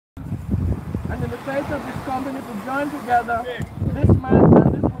And in the face of this company to join together, this man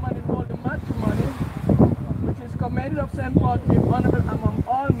and this woman involved in matrimony, which is committed of St. Paul to be honorable among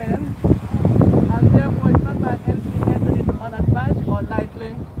all men, and therefore is not by anything entered into unadvised or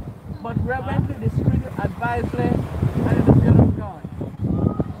lightly, but reverently, discreetly, advisedly, and in the fear of God.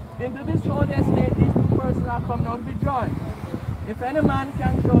 Into this holy estate, these two persons are come now to be joined. If any man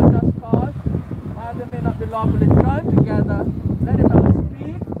can show just cause, while they may not be lawfully joined together, let him not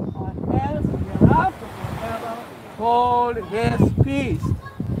speak, or else hereafter forever hold his peace.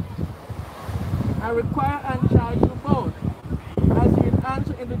 I require and charge you both, as ye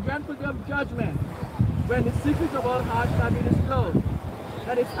answer in the dreadful day of judgment, when the secrets of all hearts shall be disclosed,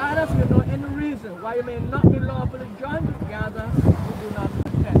 that if either of you know any reason why you may not be lawfully joined together, you do not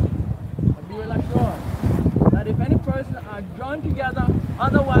contend. But be well assured that if any person are joined together,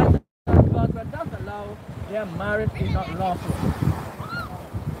 otherwise than God does allow, their marriage is not lawful.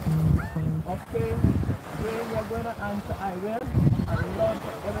 Okay, when we are going to answer, I will. I love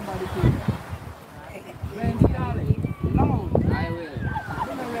everybody to when Charlie, loud. I will.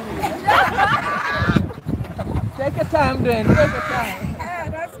 Take your time, Dwayne. Take your time.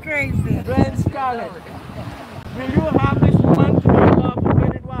 That's crazy. Dwayne Scarlett, will you have this woman to be your lawful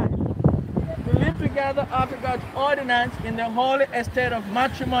wedded wife, to live together after God's ordinance in the holy estate of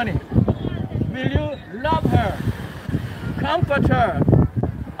matrimony? Will you love her, comfort her,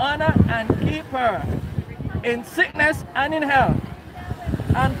 honor and keep her in sickness and in health,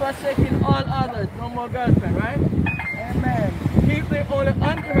 and forsaking all others? No more girlfriend, right? Amen. Keep the only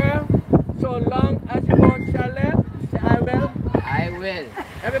unto her so long as you both shall live. Say, I will. I will.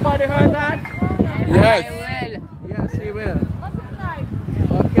 Everybody heard that? Yes. I will. Yes, he will.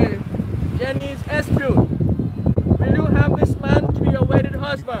 Okay. Janice Eskew, will you have this man to be your wedded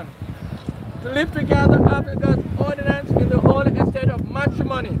husband, to live together after God's ordinance in the holy estate of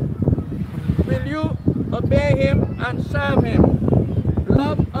matrimony? Will you obey him and serve him,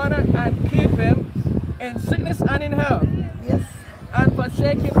 love, honor, and keep him in sickness and in health? Yes. And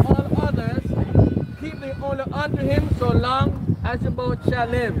forsaking all others, keep the only unto him so long as you both shall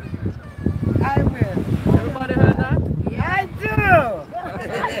live. I will. Everybody heard that? Yeah, I do.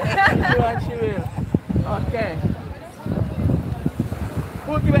 She will. Okay.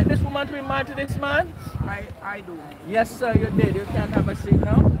 Who gave this woman to be married to this man? I do. Yes, sir, you did. You can't have a seat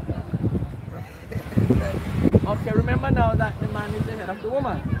now. Okay, remember now that the man is the head of the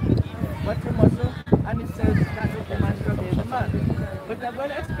woman. But you must, and it says that the woman should obey the man. But you're going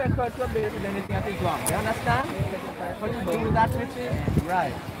to expect her to obey with anything that is wrong. You understand? But you do that which is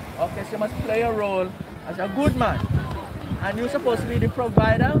right. Okay, so you must play a role as a good man. And you're supposed to be the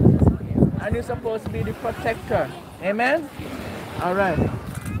provider, and you're supposed to be the protector. Amen? All right.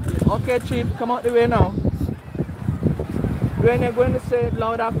 Okay, Chief, come out the way now. Dwayne, you're going to say it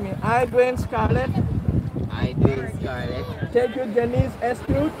loud after me. I, Dwayne Scarlett. I, Dwayne Scarlett. Take you, Janice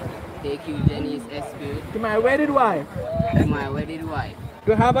Eskew. Take you, Janice Eskew. To my wedded wife. To my wedded wife.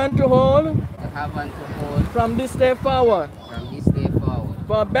 To have and to hold. To have and to hold. From this day forward. From this day forward.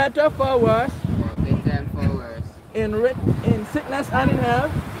 For better, for worse. For better and for worse. In sickness and in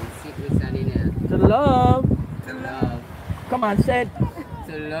health. In sickness and in health. To love. To love. Come on, say it.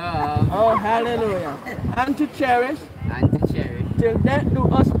 To love. Oh, hallelujah. And to cherish. And to cherish. Till death do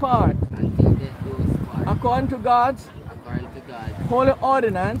us part. Until death do us part. According to God's. According to God's. Holy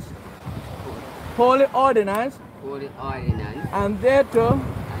ordinance. Holy ordinance. Holy ordinance. And thereto.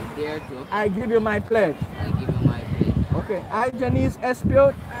 And thereto. I give you my pledge. I give you my pledge. Okay. I, Janice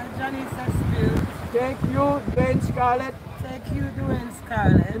Eskew. I, Janice Eskew. Take you, Dwayne Scarlett. Take you, Dwayne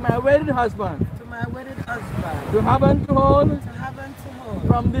Scarlett. To my wedded husband. To my wedded husband. To have and to hold. To have and to hold.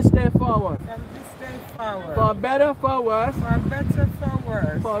 From this day forward. From this day forward. For better, for worse. For better, for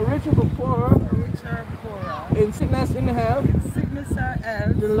worse. For richer, for poorer. For richer, or poorer. In sickness, in health. In sickness or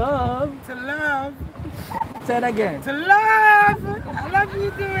health. To love. To love. Say it again. To love. I love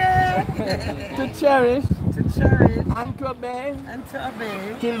you, Dwayne. To cherish. To cherish. And to obey. And to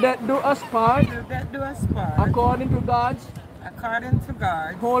obey. Till death do us part. Till death do us part. According to God's. According to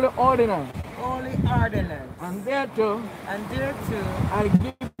God's. Holy ordinance. Holy ordinance. And thereto. And thereto. I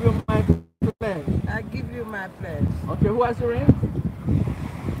give you my pledge. I give you my pledge. Okay, who has the ring?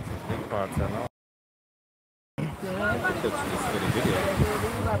 Big parts now.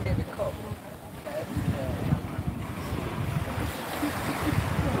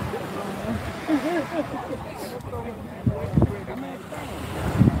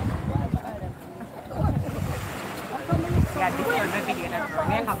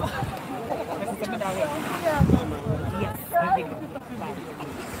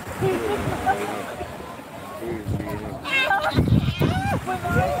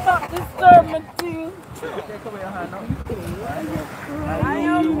 Disturb me. Take away your hand now. I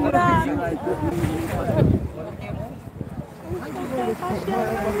am glad.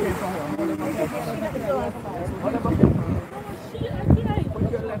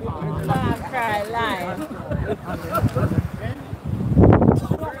 Cry line.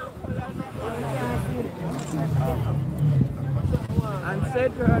 And say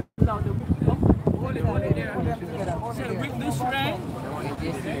to her now, hold it there. Say, with this ring,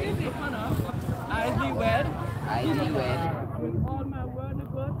 I be wed. I be wed. With all my worldly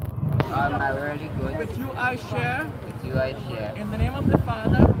goods. All my worldly goods. With you I share. With you I share. In the name of the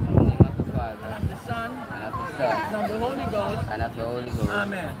Father. In the name of the Father. And of the Son. And of the Son. And of the Holy Ghost. And of the Holy Ghost.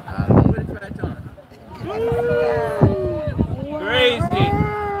 Amen. Amen. Put it right on. Crazy.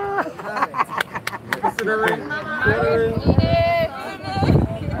 Considering.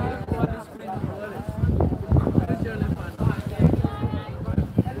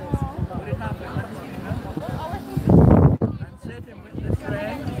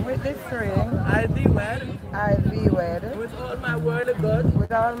 With this ring, I be wed. I be wed. With all my worldly goods.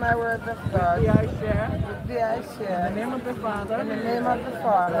 With all my words of God. Be I share. Be I In share. the name of the Father. In the name of the And of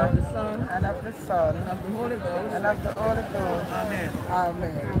Father. the Son. And of the Son. And of the Holy Ghost. And of the Holy Ghost. Amen.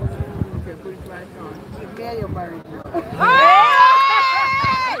 Amen. Okay, put it right on. There you married now.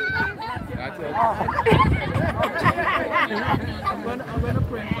 That's it. I'm gonna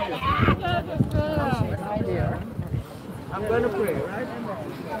pray for you. My dear. I'm gonna pray, right?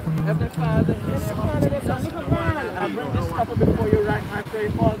 Heavenly Father, in the name of Jesus, I bring this couple before you right now. I pray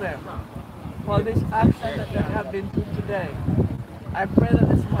for them. For this action that they have been through today. I pray that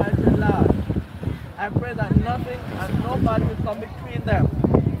this marriage will last. I pray that nothing and nobody will come between them.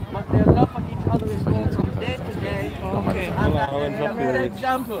 But their love for each other is going from day to day. Okay. And that they are good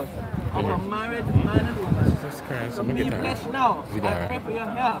examples of a married man and woman. So be blessed now. I pray for your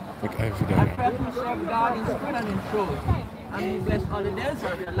help. I pray for yourself, God, in spirit and in truth. And be blessed all the days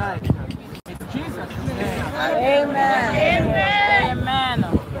of your life. In Jesus' name. Amen. Amen. Amen.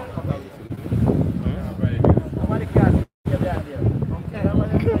 Somebody can get that there. Okay.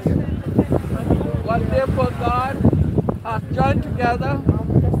 What therefore God hath joined together,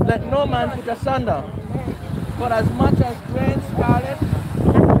 let no man put asunder. For as much as Dwayne Scarlett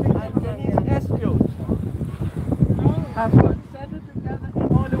and Denise Escute have consented together in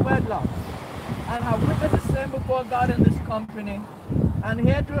holy wedlock, and have witnessed the same before God in this company, and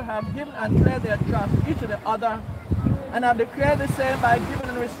hereto have given and declared their trust each to the other, and have declared the same by giving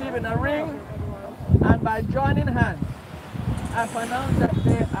and receiving a ring, and by joining hands, I pronounce that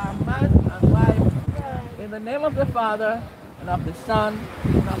they are man and wife in the name of the Father, and of the Son,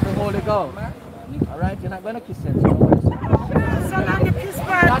 and of the Holy Ghost. All right, you're not going to kiss him. So Son on the kiss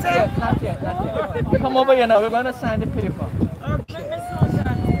party. not yet, not yet, not yet. Come over here now. We're going to sign the paper.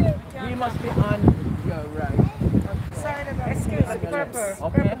 We must be on your right. Excuse me, purple.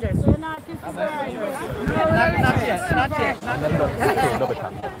 Okay? Not yet, not yet, not yet.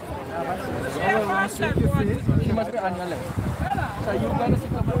 She must be on your left. So you're going to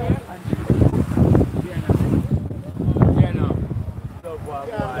sit over here and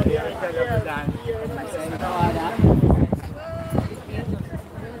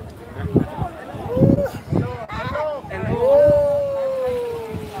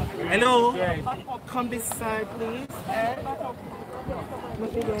Hello. Come this side, please.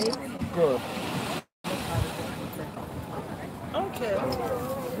 good. Okay.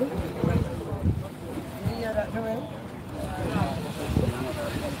 You hear that doing?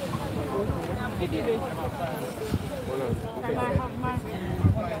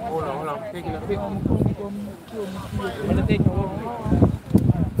 Hold on. Take it up. I'm going to take you over.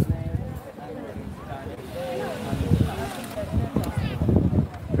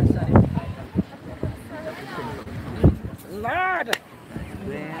 Lord.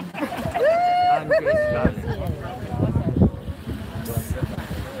 And Grace God.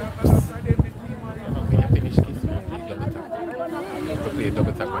 Finish kissing. Play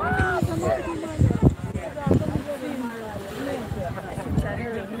double tap.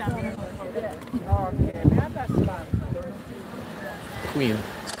 Queen.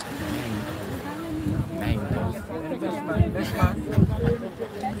 9.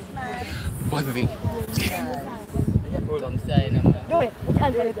 What's the thing? Come sign naman.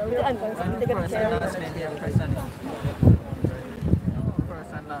 First and last name here, first and last.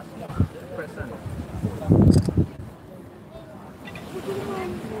 First and last. First and last.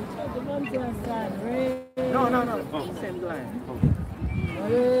 No. Same line.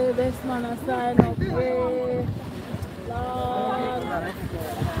 This man a sign up, Lord.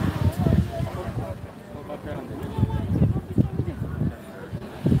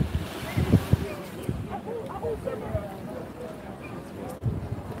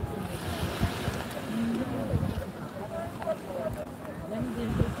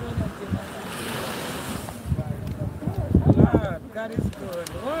 is good.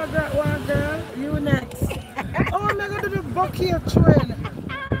 What girl? You next. Oh, I'm going to do the bucky of train.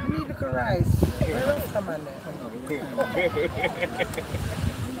 I need the rice. Where else come on there?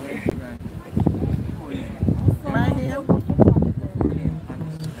 My name?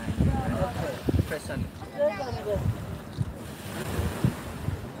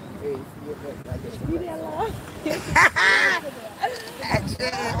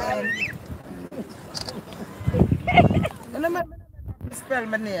 And I'm spell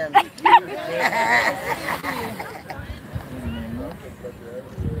my name.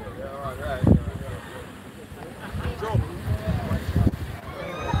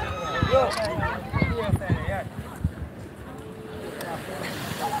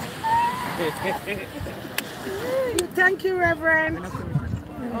 Thank you, Reverend.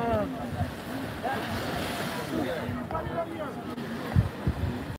 Oh.